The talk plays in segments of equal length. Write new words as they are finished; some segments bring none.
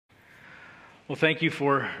Well, thank you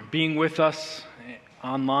for being with us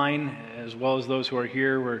online as well as those who are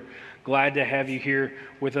here. We're glad to have you here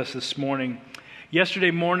with us this morning.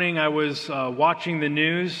 Yesterday morning, I was watching the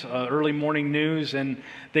news, early morning news, and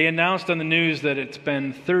they announced on the news that it's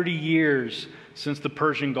been 30 years since the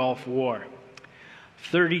Persian Gulf War.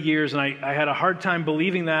 30 years, and I had a hard time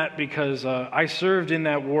believing that because I served in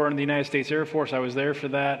that war in the United States Air Force. I was there for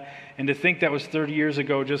that, and to think that was 30 years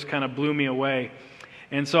ago just kind of blew me away.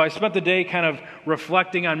 And so I spent the day kind of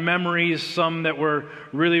reflecting on memories, some that were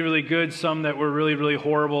really, really good, some that were really, really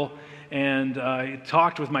horrible. And I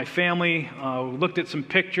talked with my family, looked at some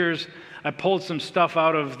pictures. I pulled some stuff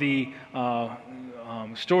out of the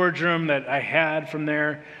storage room that I had from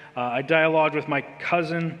there. I dialogued with my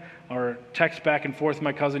cousin, or text back and forth with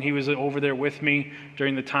my cousin. He was over there with me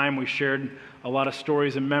during the time. We shared a lot of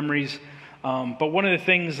stories and memories. But one of the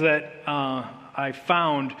things that I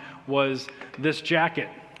found was this jacket.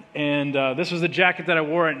 And this was the jacket that I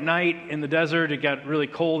wore at night in the desert. It got really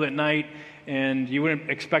cold at night, and you wouldn't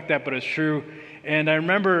expect that, but it's true. And I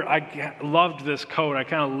remember I loved this coat. I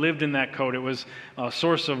kind of lived in that coat. It was a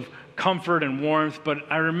source of comfort and warmth. But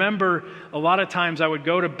I remember a lot of times I would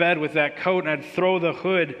go to bed with that coat, and I'd throw the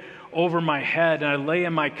hood over my head, and I'd lay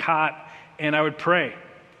in my cot, and I would pray.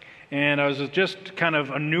 And I was just kind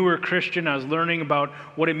of a newer Christian. I was learning about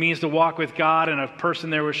what it means to walk with God, and a person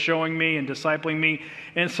there was showing me and discipling me.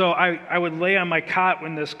 And so I would lay on my cot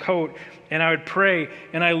in this coat, and I would pray,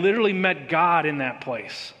 and I literally met God in that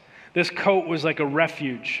place. This coat was like a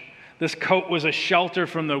refuge. This coat was a shelter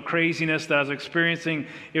from the craziness that I was experiencing.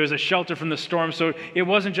 It was a shelter from the storm. So it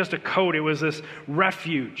wasn't just a coat. It was this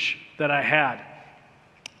refuge that I had.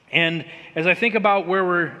 And as I think about where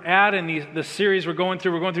we're at in the series we're going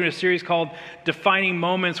through a series called Defining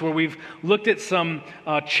Moments, where we've looked at some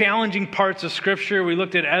challenging parts of Scripture. We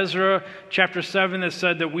looked at Ezra chapter 7 that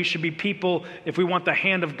said that we should be people, if we want the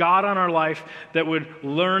hand of God on our life, that would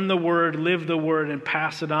learn the Word, live the Word, and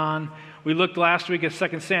pass it on. We looked last week at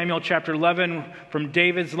 2 Samuel chapter 11 from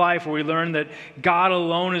David's life, where we learned that God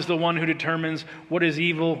alone is the one who determines what is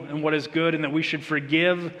evil and what is good, and that we should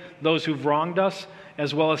forgive those who've wronged us,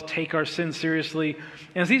 as well as take our sins seriously.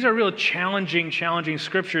 And these are real challenging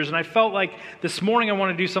scriptures. And I felt like this morning I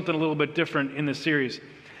want to do something a little bit different in this series.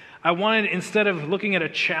 I wanted, instead of looking at a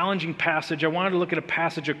challenging passage, I wanted to look at a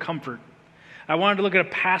passage of comfort. I wanted to look at a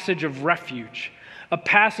passage of refuge. A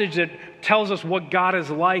passage that tells us what God is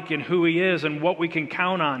like and who He is and what we can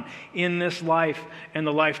count on in this life and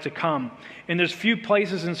the life to come. And there's few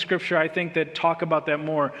places in Scripture, I think, that talk about that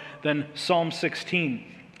more than Psalm 16.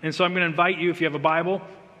 And so I'm going to invite you, if you have a Bible,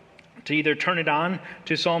 to either turn it on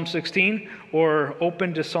to Psalm 16 or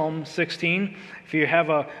open to Psalm 16. If you have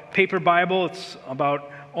a paper Bible, it's about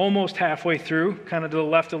almost halfway through, kind of to the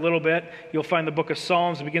left a little bit. You'll find the book of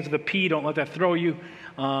Psalms. It begins with a P. Don't let that throw you.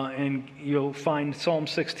 And you'll find Psalm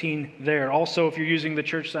 16 there. Also, if you're using the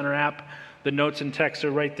Church Center app, the notes and texts are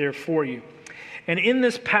right there for you. And in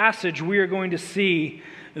this passage, we are going to see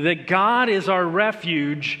that God is our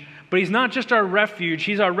refuge. But He's not just our refuge.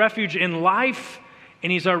 He's our refuge in life, and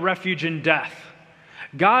He's our refuge in death.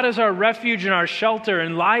 God is our refuge and our shelter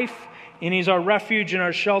in life, and He's our refuge and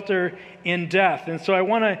our shelter in death. And so I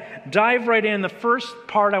want to dive right in. The first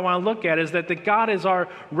part I want to look at is that God is our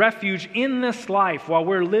refuge in this life. While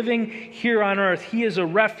we're living here on earth, He is a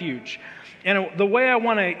refuge. And the way I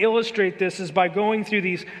want to illustrate this is by going through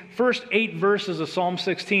these first 8 verses of Psalm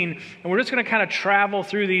 16. And we're just going to kind of travel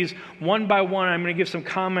through these one by one. I'm going to give some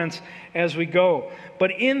comments as we go. But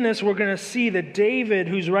in this, we're going to see that David,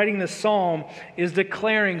 who's writing this psalm, is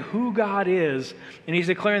declaring who God is. And he's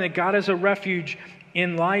declaring that God is a refuge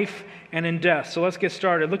in life and in death. So let's get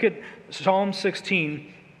started. Look at Psalm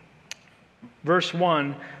 16, verse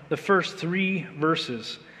 1, the first 3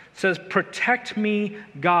 verses. It says, "Protect me,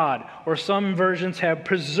 God," or some versions have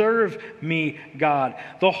 "Preserve me, God."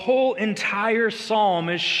 The whole entire psalm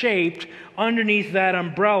is shaped underneath that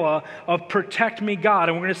umbrella of "Protect me, God."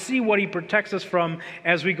 And we're going to see what He protects us from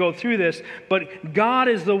as we go through this. But God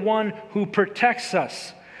is the one who protects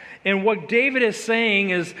us. And what David is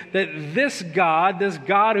saying is that this God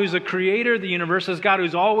who's the creator of the universe, this God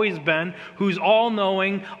who's always been, who's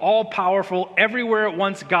all-knowing, all-powerful, everywhere at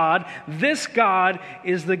once God, this God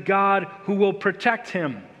is the God who will protect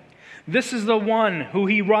him. This is the one who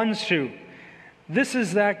he runs to. This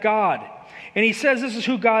is that God. And he says this is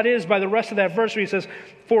who God is by the rest of that verse where he says,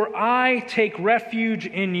 "For I take refuge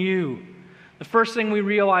in you." The first thing we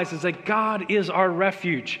realize is that God is our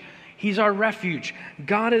refuge. He's our refuge.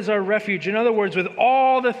 God is our refuge. In other words, with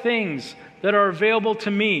all the things that are available to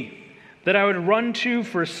me, that I would run to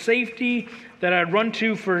for safety, that I'd run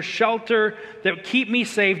to for shelter, that would keep me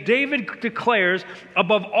safe. David declares,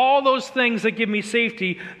 above all those things that give me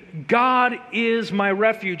safety, God is my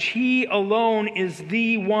refuge. He alone is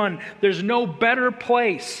the one. There's no better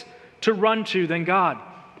place to run to than God.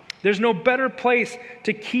 There's no better place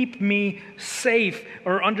to keep me safe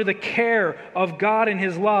or under the care of God and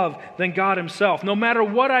His love than God Himself. No matter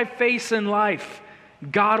what I face in life,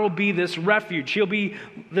 God will be this refuge. He'll be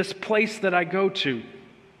this place that I go to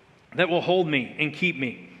that will hold me and keep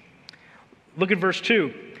me. Look at verse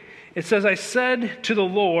 2. It says, I said to the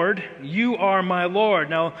Lord, you are my Lord.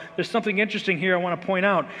 Now, there's something interesting here I want to point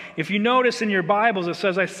out. If you notice in your Bibles, it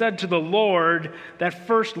says, I said to the Lord. That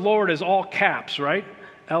first Lord is all caps, right?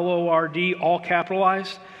 L-O-R-D, all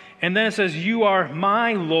capitalized. And then it says, you are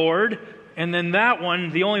my Lord. And then that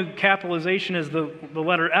one, the only capitalization is the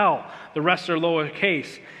letter L. The rest are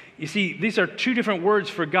lowercase. You see, these are two different words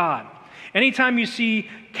for God. Anytime you see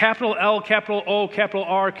capital L, capital O, capital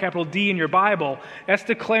R, capital D in your Bible, that's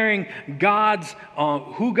declaring God's,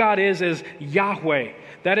 who God is as Yahweh.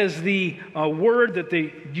 That is the word that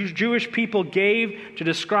the Jewish people gave to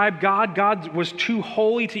describe God. God was too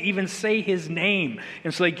holy to even say His name.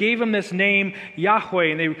 And so they gave Him this name,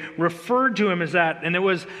 Yahweh, and they referred to Him as that. And it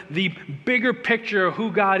was the bigger picture of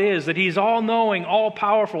who God is, that He's all-knowing,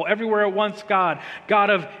 all-powerful, everywhere at once God.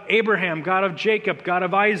 God of Abraham, God of Jacob, God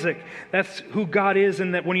of Isaac. That's who God is,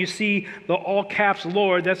 and that when you see the all-caps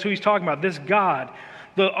Lord, that's who He's talking about, this God.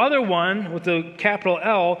 The other one, with the capital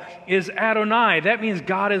L, is Adonai. That means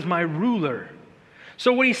God is my ruler.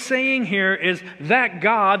 So what he's saying here is that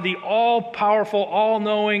God, the all-powerful,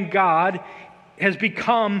 all-knowing God, has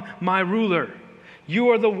become my ruler. You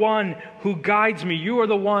are the one who guides me. You are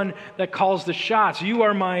the one that calls the shots. You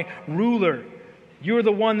are my ruler. You are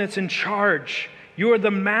the one that's in charge. You are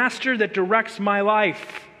the master that directs my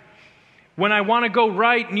life. When I want to go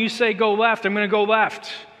right and you say go left, I'm going to go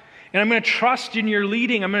left. And I'm going to trust in your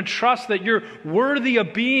leading. I'm going to trust that you're worthy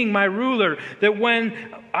of being my ruler. That when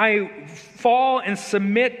I fall and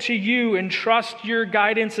submit to you and trust your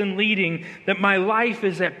guidance and leading, that my life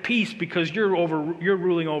is at peace because you're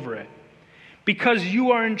ruling over it. Because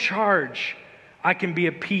you are in charge, I can be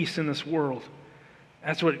at peace in this world.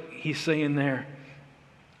 That's what he's saying there.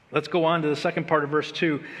 Let's go on to the second part of verse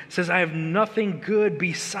 2. It says, I have nothing good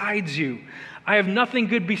besides you. I have nothing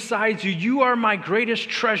good besides you. You are my greatest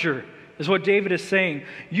treasure, is what David is saying.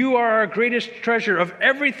 You are our greatest treasure of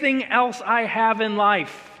everything else I have in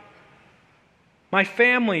life. My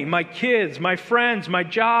family, my kids, my friends, my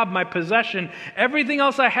job, my possession, everything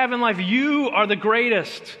else I have in life, you are the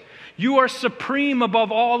greatest. You are supreme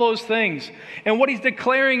above all those things. And what he's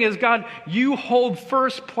declaring is, God, you hold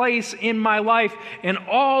first place in my life, and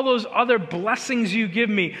all those other blessings you give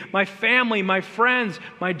me, my family, my friends,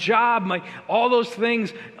 my job, all those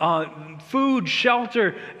things, food,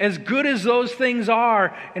 shelter, as good as those things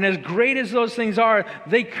are, and as great as those things are,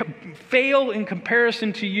 they fail in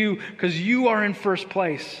comparison to you because you are in first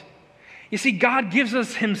place. You see, God gives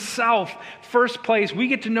us Himself first place. We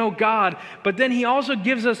get to know God, but then He also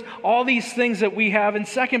gives us all these things that we have in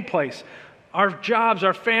second place. Our jobs,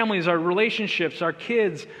 our families, our relationships, our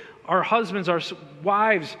kids, our husbands, our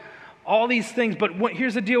wives, all these things. But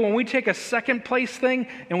here's the deal. When we take a second place thing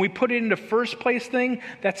and we put it into first place thing,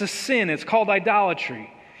 that's a sin. It's called idolatry.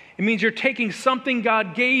 It means you're taking something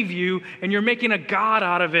God gave you and you're making a God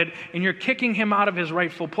out of it, and you're kicking Him out of His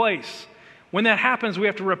rightful place. When that happens, we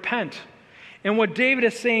have to repent. And what David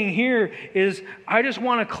is saying here is, I just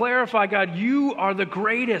want to clarify, God, you are the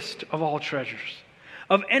greatest of all treasures.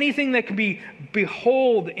 Of anything that can be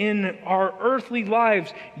behold in our earthly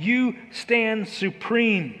lives, you stand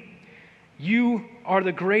supreme. You are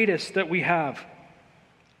the greatest that we have.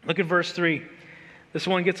 Look at verse 3. This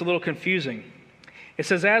one gets a little confusing. It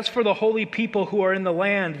says, as for the holy people who are in the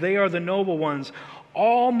land, they are the noble ones.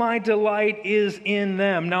 All my delight is in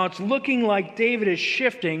them. Now it's looking like David is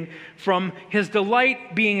shifting from his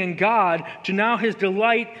delight being in God to now his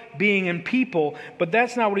delight being in people. But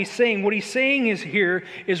that's not what he's saying. What he's saying is here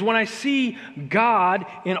is, when I see God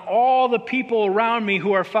in all the people around me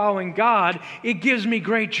who are following God, it gives me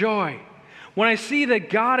great joy. When I see that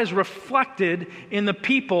God is reflected in the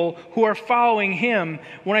people who are following Him,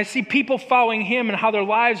 when I see people following Him and how their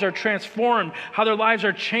lives are transformed, how their lives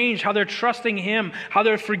are changed, how they're trusting Him, how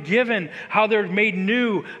they're forgiven, how they're made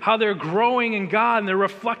new, how they're growing in God and they're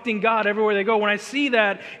reflecting God everywhere they go, when I see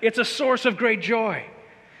that, it's a source of great joy.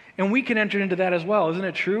 And we can enter into that as well, isn't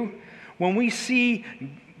it true? When we see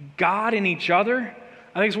God in each other,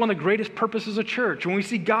 I think it's one of the greatest purposes of church. When we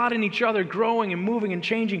see God in each other growing and moving and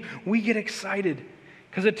changing, we get excited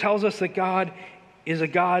because it tells us that God is a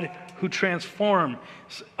God who transforms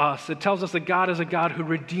us. It tells us that God is a God who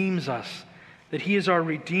redeems us, that he is our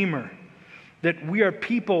Redeemer, that we are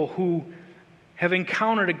people who have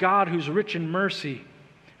encountered a God who's rich in mercy,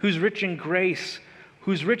 who's rich in grace,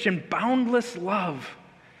 who's rich in boundless love,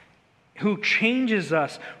 who changes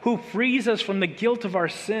us, who frees us from the guilt of our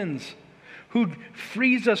sins, who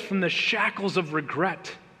frees us from the shackles of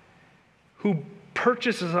regret, who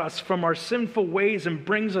purchases us from our sinful ways and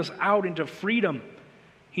brings us out into freedom.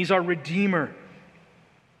 He's our Redeemer.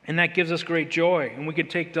 And that gives us great joy, and we can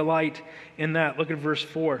take delight in that. Look at verse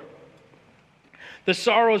 4. The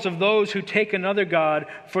sorrows of those who take another god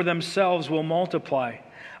for themselves will multiply.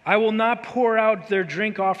 I will not pour out their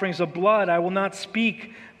drink offerings of blood. I will not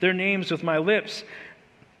speak their names with my lips.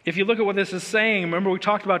 If you look at what this is saying, remember we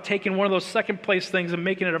talked about taking one of those second place things and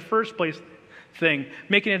making it a first place thing,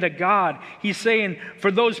 making it a god. He's saying for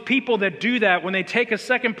those people that do that, when they take a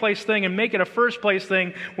second place thing and make it a first place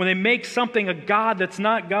thing, when they make something a god that's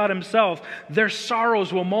not God himself, their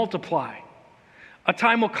sorrows will multiply. A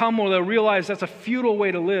time will come where they'll realize that's a futile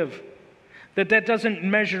way to live, that doesn't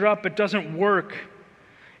measure up, it doesn't work.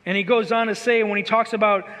 And he goes on to say, when he talks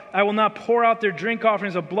about, I will not pour out their drink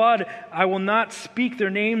offerings of blood, I will not speak their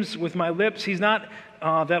names with my lips. He's not,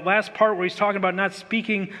 that last part where he's talking about not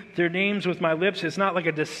speaking their names with my lips, it's not like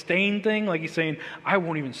a disdain thing, like he's saying, I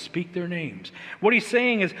won't even speak their names. What he's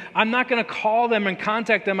saying is, I'm not going to call them and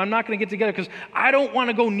contact them, I'm not going to get together because I don't want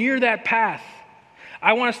to go near that path.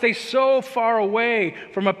 I want to stay so far away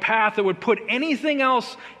from a path that would put anything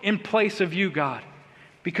else in place of you, God,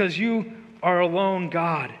 because you are alone,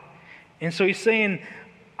 God. And so he's saying,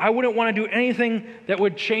 I wouldn't want to do anything that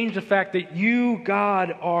would change the fact that you,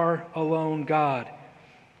 God, are alone, God.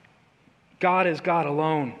 God is God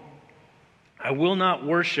alone. I will not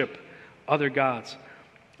worship other gods.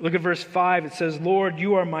 Look at verse 5. It says, Lord,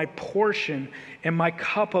 you are my portion and my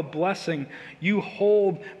cup of blessing. You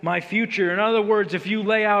hold my future. In other words, if you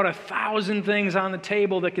lay out 1,000 things on the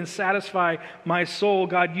table that can satisfy my soul,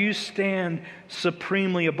 God, you stand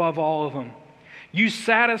supremely above all of them. You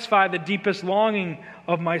satisfy the deepest longing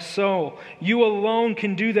of my soul. You alone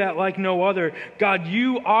can do that like no other. God,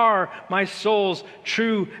 you are my soul's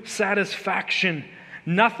true satisfaction.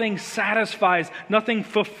 Nothing satisfies, nothing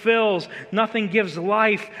fulfills, nothing gives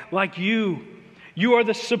life like you. You are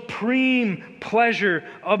the supreme pleasure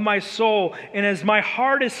of my soul. And as my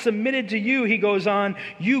heart is submitted to you, he goes on,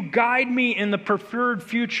 you guide me in the preferred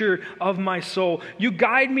future of my soul. You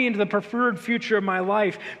guide me into the preferred future of my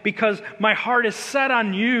life because my heart is set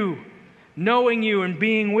on you, knowing you and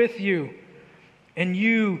being with you. And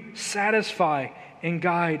you satisfy and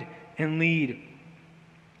guide and lead.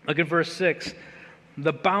 Look at verse 6.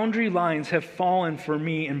 The boundary lines have fallen for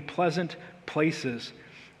me in pleasant places.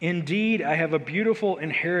 Indeed, I have a beautiful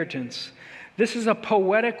inheritance. This is a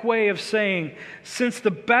poetic way of saying, since the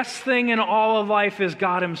best thing in all of life is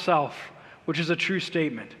God himself, which is a true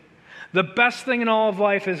statement. The best thing in all of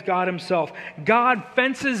life is God himself. God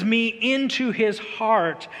fences me into his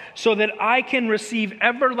heart so that I can receive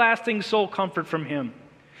everlasting soul comfort from him.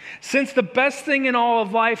 Since the best thing in all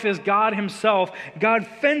of life is God himself, God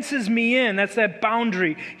fences me in. That's that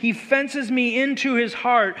boundary. He fences me into his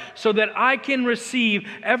heart so that I can receive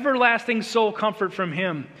everlasting soul comfort from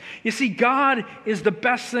him. You see, God is the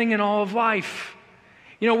best thing in all of life.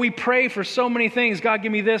 You know, we pray for so many things. God,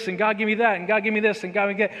 give me this, and God, give me that, and God, give me this, and God,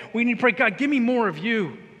 give me that. We need to pray, God, give me more of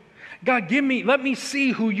you. God, let me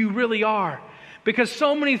see who you really are. Because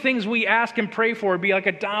so many things we ask and pray for would be like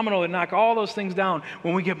a domino that knock all those things down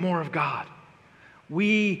when we get more of God.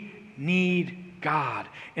 We need God.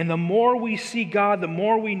 And the more we see God, the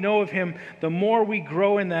more we know of him, the more we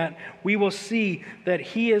grow in that, we will see that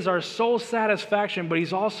he is our soul satisfaction, but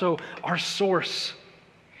he's also our source.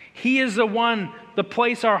 He is the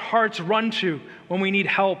place our hearts run to when we need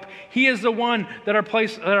help. He is the one that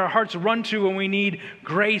our hearts run to when we need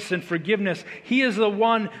grace and forgiveness. He is the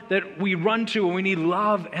one that we run to when we need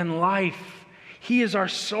love and life. He is our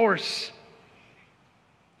source.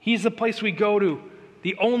 He's the place we go to,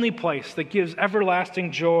 the only place that gives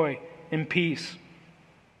everlasting joy and peace.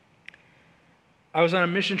 I was on a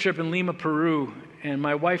mission trip in Lima, Peru, and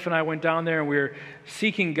my wife and I went down there and we were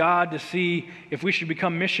seeking God to see if we should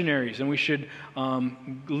become missionaries and we should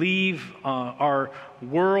leave our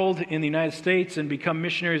world in the United States and become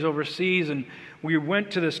missionaries overseas. And we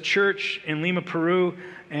went to this church in Lima, Peru,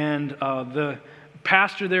 and the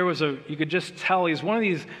pastor there you could just tell, he's one of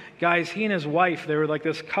these guys, he and his wife, they were like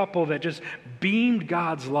this couple that just beamed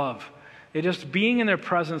God's love. Being in their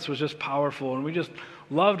presence was just powerful, and we just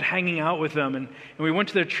loved hanging out with them. And we went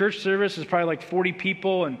to their church service. It was probably like 40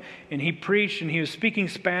 people, and he preached, and he was speaking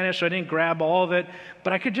Spanish, so I didn't grab all of it.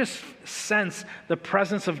 But I could just sense the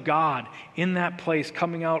presence of God in that place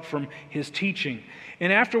coming out from his teaching.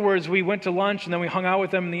 And afterwards, we went to lunch, and then we hung out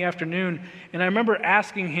with them in the afternoon. And I remember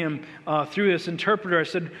asking him through this interpreter, I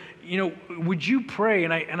said, would you pray?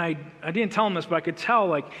 And I didn't tell him this, but I could tell,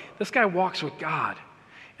 like, this guy walks with God.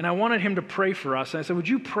 And I wanted him to pray for us. And I said, would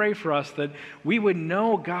you pray for us that we would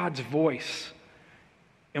know God's voice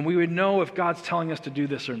and we would know if God's telling us to do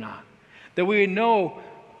this or not? That we would know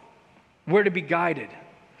where to be guided.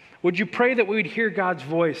 Would you pray that we would hear God's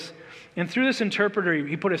voice? And through this interpreter,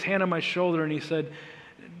 he put his hand on my shoulder and he said,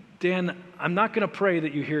 Dan, I'm not going to pray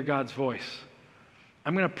that you hear God's voice.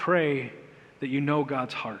 I'm going to pray that you know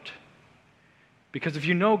God's heart. Because if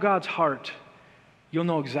you know God's heart, you'll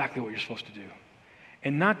know exactly what you're supposed to do.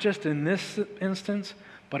 And not just in this instance,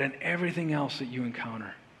 but in everything else that you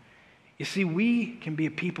encounter. You see, we can be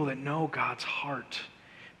a people that know God's heart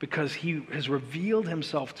because he has revealed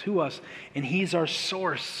himself to us, and he's our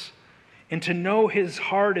source. And to know his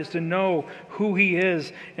heart is to know who he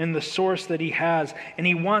is and the source that he has. And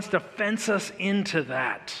he wants to fence us into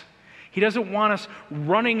that. He doesn't want us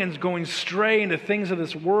running and going stray into things of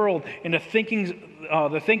this world, into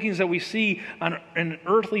the thinkings that we see in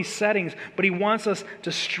earthly settings, but he wants us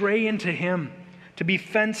to stray into him, to be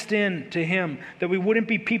fenced in to him, that we wouldn't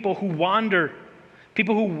be people who wander,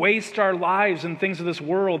 people who waste our lives in things of this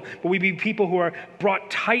world, but we be people who are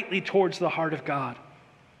brought tightly towards the heart of God.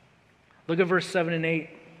 Look at verse 7 and 8.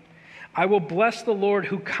 I will bless the Lord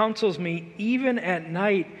who counsels me even at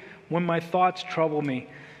night when my thoughts trouble me.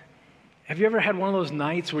 Have you ever had one of those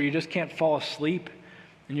nights where you just can't fall asleep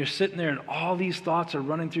and you're sitting there and all these thoughts are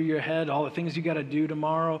running through your head, all the things you got to do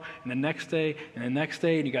tomorrow and the next day and the next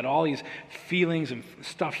day, and you got all these feelings and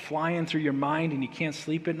stuff flying through your mind and you can't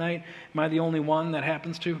sleep at night? Am I the only one that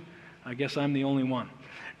happens to? I guess I'm the only one.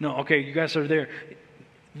 No, okay, you guys are there.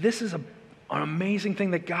 This is an amazing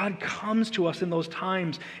thing that God comes to us in those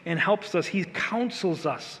times and helps us. He counsels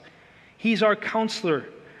us. He's our counselor.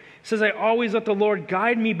 It says, I always let the Lord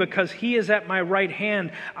guide me because he is at my right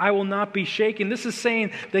hand. I will not be shaken. This is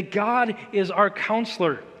saying that God is our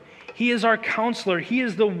counselor. He is our counselor. He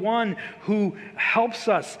is the one who helps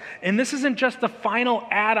us. And this isn't just the final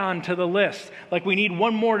add-on to the list. Like we need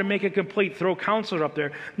one more to make it complete. Throw counselor up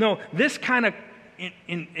there. No, this kind of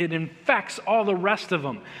it infects all the rest of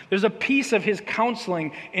them. There's a piece of his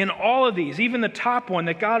counseling in all of these, even the top one,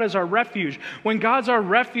 that God is our refuge. When God's our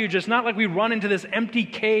refuge, it's not like we run into this empty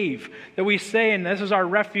cave that we say, and this is our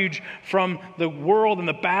refuge from the world and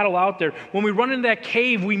the battle out there. When we run into that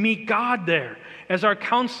cave, we meet God there as our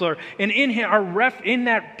counselor. And in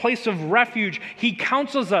that place of refuge, he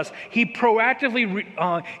counsels us. He proactively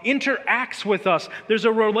interacts with us. There's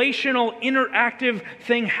a relational, interactive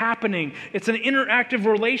thing happening. It's an interactive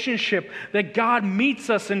relationship that God meets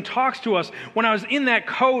us and talks to us. When I was in that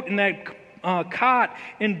coat, in that cot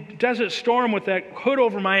in Desert Storm with that hood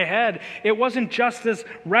over my head, it wasn't just this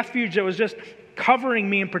refuge that was just covering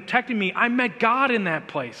me and protecting me. I met God in that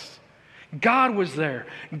place. God was there,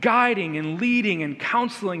 guiding and leading and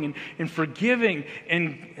counseling and forgiving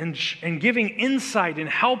and giving insight and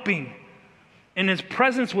helping. And his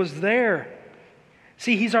presence was there.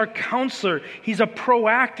 See, he's our counselor. He's a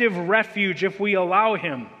proactive refuge if we allow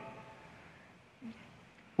him.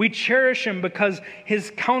 We cherish him because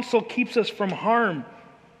his counsel keeps us from harm.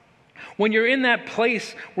 When you're in that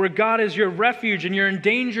place where God is your refuge and you're in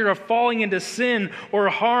danger of falling into sin or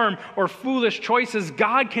harm or foolish choices,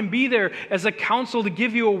 God can be there as a counsel to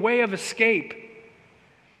give you a way of escape.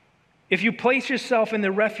 If you place yourself in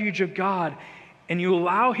the refuge of God and you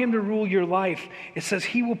allow him to rule your life, it says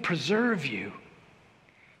he will preserve you.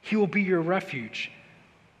 He will be your refuge.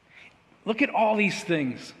 Look at all these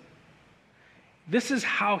things. This is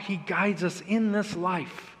how he guides us in this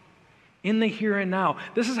life. In the here and now.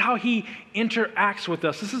 This is how he interacts with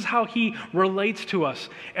us. This is how he relates to us.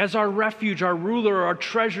 As our refuge, our ruler, our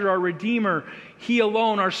treasure, our redeemer, he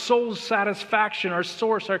alone, our soul's satisfaction, our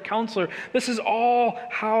source, our counselor. This is all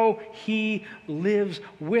how he lives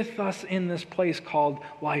with us in this place called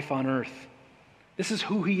life on earth. This is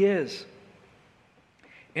who he is.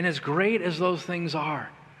 And as great as those things are,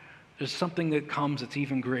 there's something that comes that's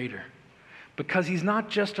even greater. Because he's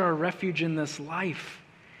not just our refuge in this life.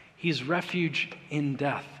 He's refuge in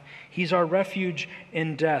death. He's our refuge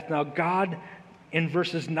in death. Now, God, in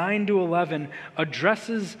verses 9 to 11,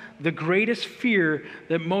 addresses the greatest fear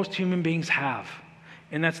that most human beings have,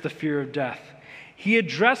 and that's the fear of death. He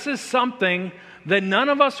addresses something that none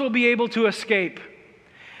of us will be able to escape.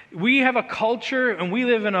 We have a culture, and we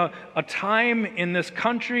live in a time in this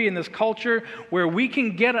country, in this culture, where we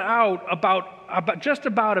can get out about just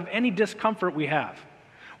about of any discomfort we have.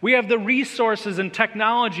 We have the resources and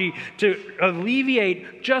technology to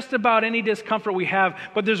alleviate just about any discomfort we have,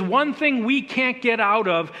 but there's one thing we can't get out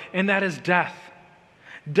of, and that is death.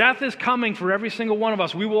 Death is coming for every single one of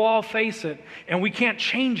us. We will all face it, and we can't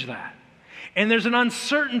change that. And there's an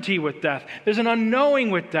uncertainty with death. There's an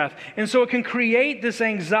unknowing with death. And so it can create this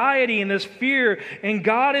anxiety and this fear. And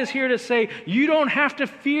God is here to say, you don't have to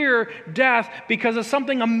fear death because of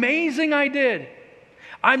something amazing I did.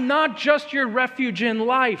 I'm not just your refuge in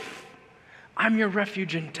life. I'm your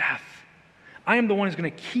refuge in death. I am the one who's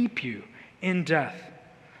going to keep you in death.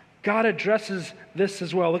 God addresses this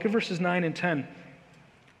as well. Look at verses 9 and 10.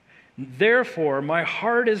 Therefore, my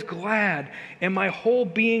heart is glad and my whole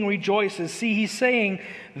being rejoices. See, he's saying,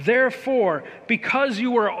 therefore, because you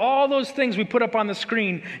were all those things we put up on the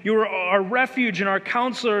screen, you were our refuge and our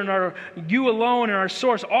counselor and you alone and our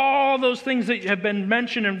source, all those things that have been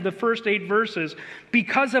mentioned in the first 8 verses,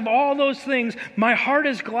 because of all those things, my heart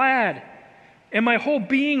is glad and my whole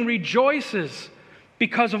being rejoices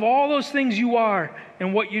because of all those things you are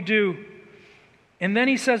and what you do. And then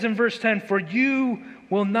he says in verse 10, for you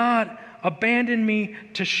will not abandon me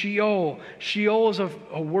to Sheol. Sheol is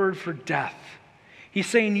a word for death. He's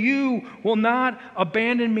saying, you will not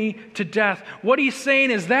abandon me to death. What he's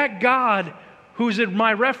saying is that God who's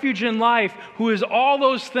my refuge in life, who is all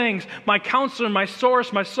those things, my counselor, my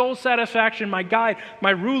source, my soul satisfaction, my guide, my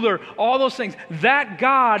ruler, all those things, that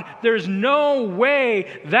God, there's no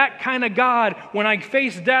way that kind of God, when I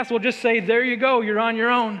face death, will just say, there you go, you're on your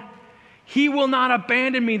own. He will not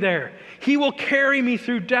abandon me there. He will carry me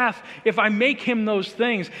through death if I make him those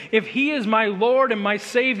things. If he is my Lord and my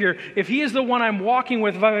Savior, if he is the one I'm walking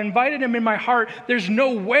with, if I've invited him in my heart, there's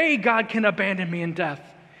no way God can abandon me in death.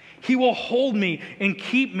 He will hold me and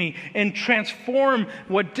keep me and transform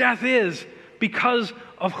what death is because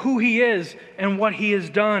of who he is and what he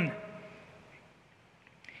has done.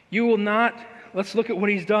 You will not, let's look at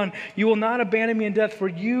what he's done. You will not abandon me in death, for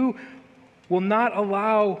you will not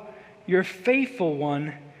allow your faithful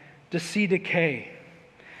one to see decay.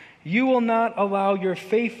 You will not allow your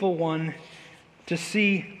faithful one to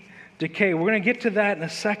see decay. We're going to get to that in a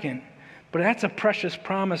second, but that's a precious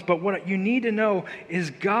promise. But what you need to know is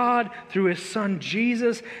God, through his son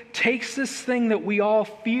Jesus, takes this thing that we all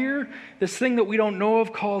fear, this thing that we don't know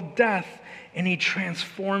of called death, and he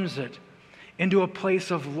transforms it into a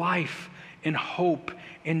place of life and hope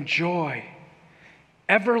and joy.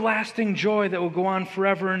 Everlasting joy that will go on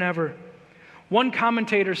forever and ever. One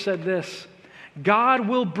commentator said this, God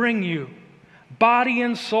will bring you, body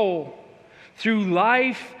and soul, through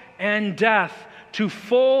life and death to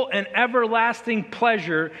full and everlasting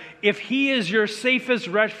pleasure if he is your safest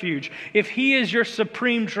refuge, if he is your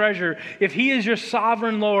supreme treasure, if he is your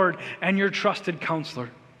sovereign Lord and your trusted counselor.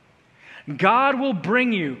 God will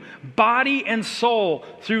bring you, body and soul,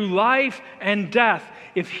 through life and death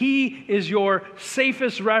if he is your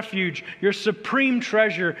safest refuge, your supreme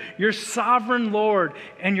treasure, your sovereign Lord,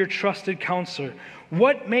 and your trusted counselor.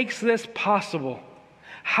 What makes this possible?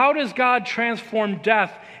 How does God transform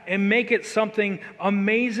death and make it something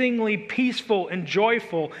amazingly peaceful and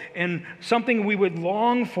joyful and something we would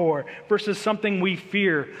long for versus something we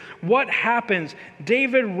fear? What happens?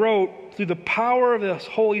 David wrote through the power of the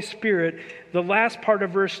Holy Spirit, the last part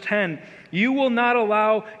of verse 10, you will not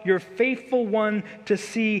allow your faithful one to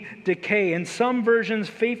see decay. In some versions,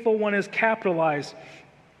 faithful one is capitalized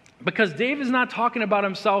because David's not talking about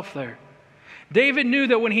himself there. David knew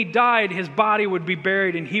that when he died, his body would be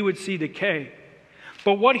buried and he would see decay.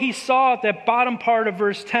 But what he saw at that bottom part of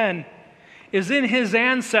verse 10 is in his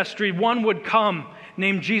ancestry, one would come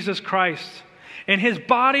named Jesus Christ. And his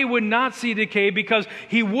body would not see decay because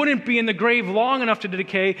he wouldn't be in the grave long enough to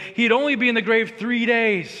decay. He'd only be in the grave 3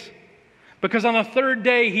 days. Because on the 3rd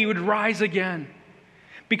day, he would rise again.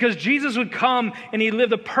 Because Jesus would come and he'd live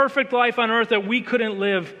the perfect life on earth that we couldn't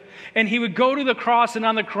live. And he would go to the cross, and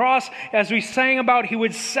on the cross, as we sang about, he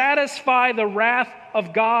would satisfy the wrath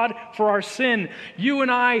of God for our sin. You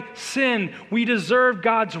and I sin. We deserve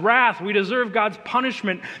God's wrath. We deserve God's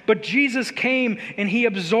punishment. But Jesus came and he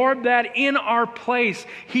absorbed that in our place.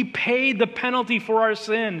 He paid the penalty for our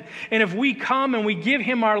sin. And if we come and we give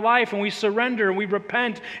him our life and we surrender and we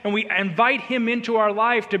repent and we invite him into our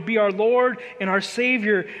life to be our Lord and our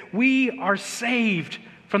Savior, we are saved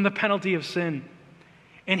from the penalty of sin.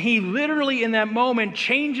 And he literally in that moment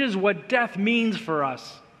changes what death means for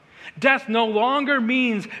us. Death no longer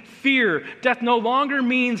means fear. Death no longer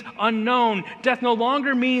means unknown. Death no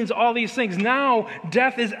longer means all these things. Now,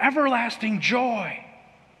 death is everlasting joy.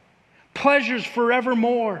 pleasures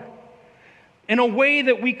forevermore, in a way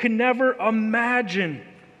that we could never imagine.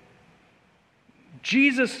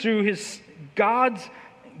 Jesus, through his God's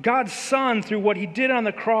Son, through what he did on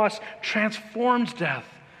the cross, transforms death.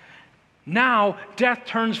 Now, death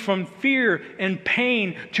turns from fear and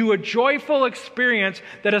pain to a joyful experience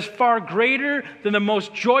that is far greater than the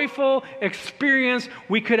most joyful experience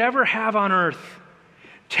we could ever have on earth.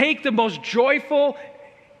 Take the most joyful,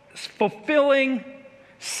 fulfilling,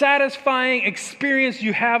 satisfying experience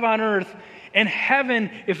you have on earth, and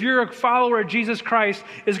heaven, if you're a follower of Jesus Christ,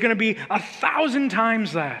 is going to be 1,000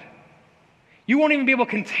 times that. You won't even be able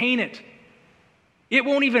to contain it. It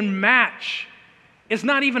won't even match. It's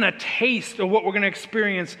not even a taste of what we're going to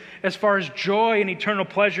experience as far as joy and eternal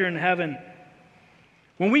pleasure in heaven.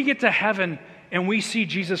 When we get to heaven and we see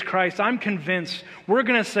Jesus Christ, I'm convinced we're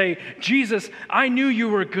going to say, Jesus, I knew you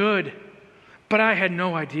were good, but I had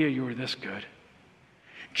no idea you were this good.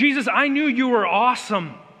 Jesus, I knew you were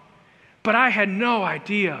awesome, but I had no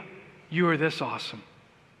idea you were this awesome.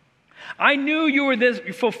 I knew you were this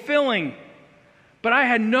fulfilling, but I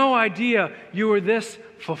had no idea you were this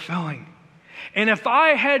fulfilling. And if I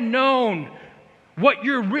had known what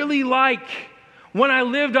you're really like when I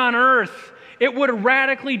lived on earth, it would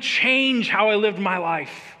radically change how I lived my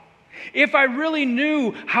life. If I really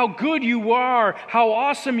knew how good you are, how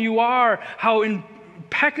awesome you are, how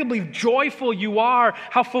impeccably joyful you are,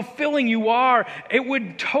 how fulfilling you are, it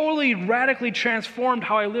would totally radically transform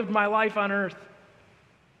how I lived my life on earth.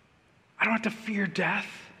 I don't have to fear death.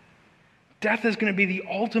 Death is going to be the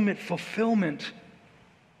ultimate fulfillment.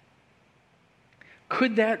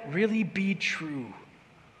 Could that really be true?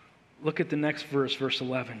 Look at the next verse, verse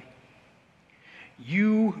 11.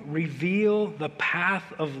 You reveal the path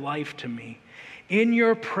of life to me. In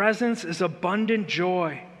your presence is abundant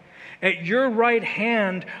joy. At your right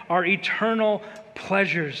hand are eternal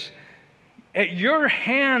pleasures. At your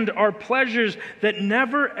hand are pleasures that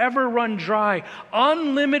never ever run dry.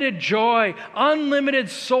 Unlimited joy, unlimited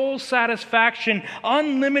soul satisfaction,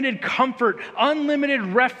 unlimited comfort, unlimited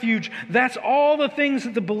refuge. That's all the things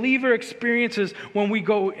that the believer experiences when we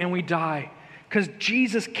go and we die. Because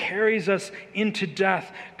Jesus carries us into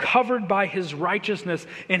death, covered by his righteousness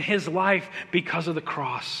in his life because of the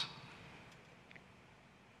cross.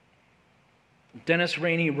 Dennis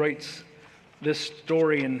Rainey writes this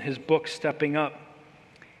story in his book, Stepping Up.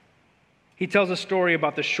 He tells a story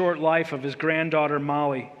about the short life of his granddaughter,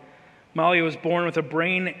 Molly. Molly was born with a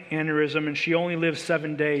brain aneurysm, and she only lived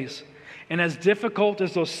 7 days. And as difficult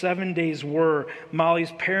as those 7 days were,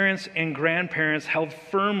 Molly's parents and grandparents held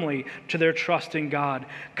firmly to their trust in God,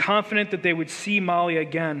 confident that they would see Molly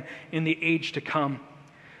again in the age to come.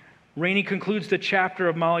 Rainey concludes the chapter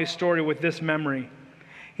of Molly's story with this memory.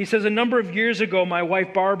 He says, a number of years ago, my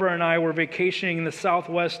wife Barbara and I were vacationing in the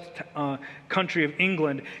southwest country of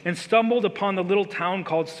England and stumbled upon the little town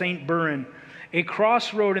called St. Burren, a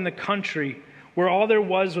crossroad in the country where all there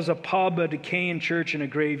was a pub, a decaying church, and a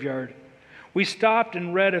graveyard. We stopped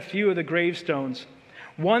and read a few of the gravestones.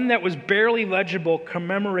 One that was barely legible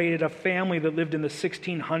commemorated a family that lived in the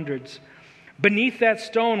 1600s. Beneath that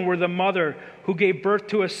stone were the mother who gave birth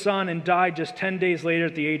to a son and died just 10 days later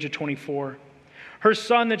at the age of 24. Her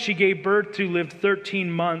son that she gave birth to lived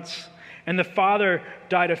 13 months, and the father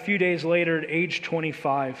died a few days later at age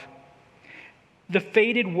 25. The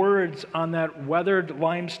faded words on that weathered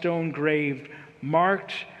limestone grave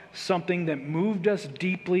marked something that moved us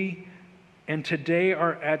deeply and today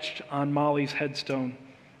are etched on Molly's headstone.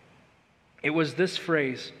 It was this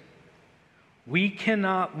phrase, "We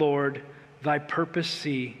cannot, Lord, thy purpose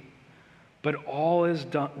see, but all is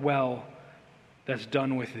done well that's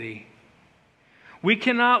done with thee." We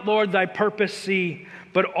cannot, Lord, thy purpose see,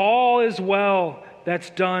 but all is well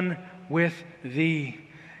that's done with thee.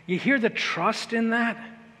 You hear the trust in that?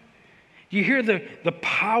 You hear the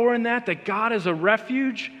power in that God is a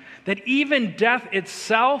refuge? That even death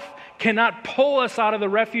itself cannot pull us out of the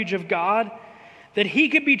refuge of God? That he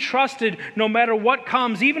could be trusted no matter what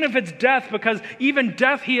comes, even if it's death, because even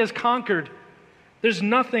death he has conquered. There's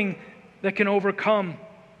nothing that can overcome.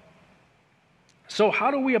 So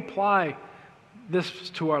how do we apply this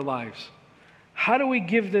to our lives? How do we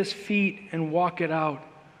give this feet and walk it out?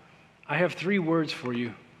 I have 3 words for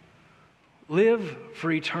you. Live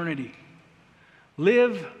for eternity.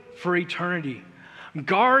 Live for eternity.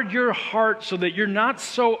 Guard your heart so that you're not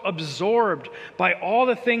so absorbed by all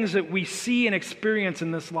the things that we see and experience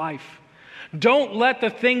in this life. Don't let the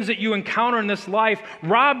things that you encounter in this life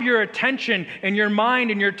rob your attention and your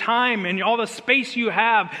mind and your time and all the space you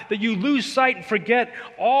have, that you lose sight and forget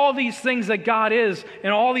all these things that God is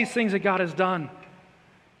and all these things that God has done.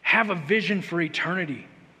 Have a vision for eternity.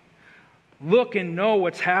 Look and know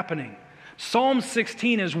what's happening. Psalm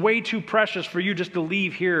 16 is way too precious for you just to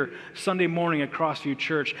leave here Sunday morning at Crossview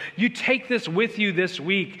Church. You take this with you this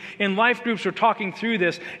week. In life groups, we're talking through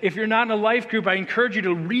this. If you're not in a life group, I encourage you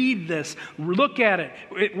to read this. Look at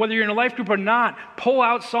it. Whether you're in a life group or not, pull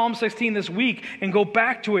out Psalm 16 this week and go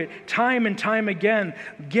back to it time and time again.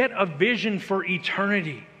 Get a vision for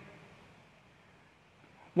eternity.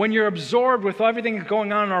 When you're absorbed with everything that's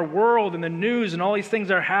going on in our world and the news and all these things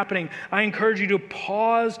that are happening, I encourage you to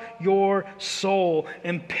pause your soul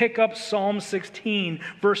and pick up Psalm 16,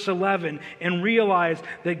 verse 11, and realize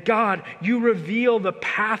that God, you reveal the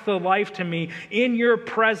path of life to me. In your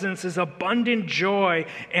presence is abundant joy,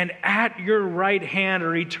 and at your right hand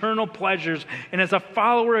are eternal pleasures. And as a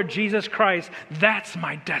follower of Jesus Christ, that's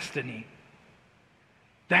my destiny.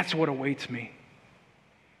 That's what awaits me.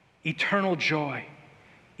 Eternal joy.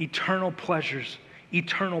 Eternal pleasures,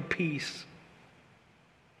 eternal peace.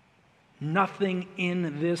 Nothing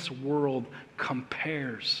in this world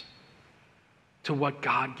compares to what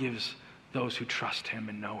God gives those who trust Him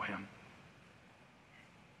and know Him.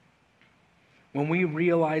 When we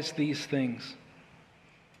realize these things,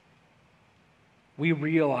 we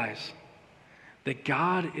realize that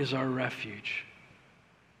God is our refuge.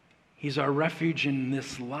 He's our refuge in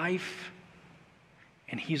this life,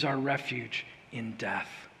 and He's our refuge in death.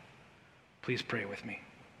 Please pray with me.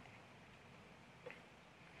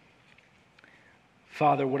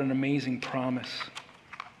 Father, what an amazing promise.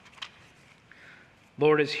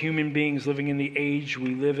 Lord, as human beings living in the age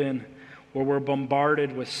we live in, where we're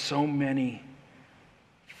bombarded with so many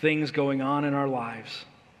things going on in our lives,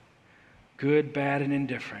 good, bad, and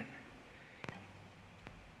indifferent,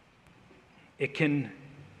 it can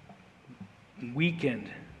weaken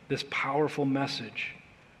this powerful message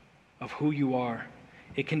of who you are.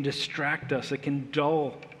 It can distract us. It can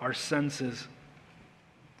dull our senses.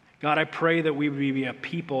 God, I pray that we would be a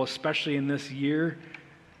people, especially in this year,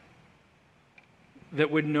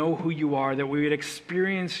 that would know who you are, that we would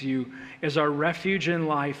experience you as our refuge in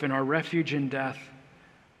life and our refuge in death,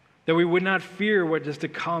 that we would not fear what is to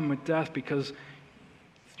come with death, because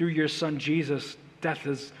through your Son Jesus, death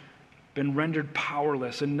has been rendered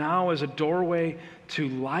powerless, and now is a doorway to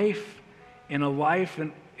life, and a life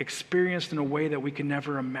experienced in a way that we can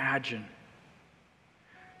never imagine.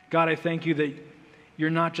 God, I thank you that you're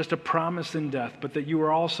not just a promise in death, but that you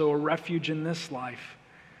are also a refuge in this life,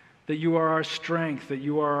 that you are our strength, that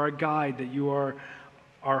you are our guide, that you are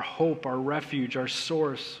our hope, our refuge, our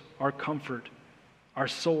source, our comfort, our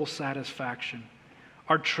soul satisfaction,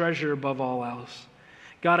 our treasure above all else.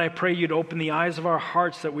 God, I pray you'd open the eyes of our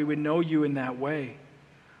hearts that we would know you in that way.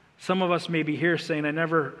 Some of us may be here saying, I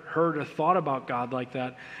never heard or thought about God like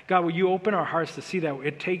that. God, will you open our hearts to see that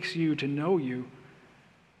it takes you to know you?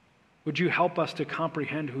 Would you help us to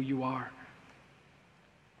comprehend who you are?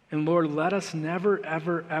 And Lord, let us never,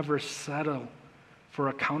 ever, ever settle for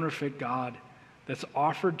a counterfeit God that's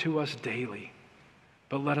offered to us daily,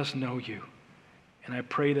 but let us know you. And I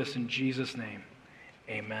pray this in Jesus' name.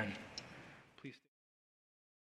 Amen.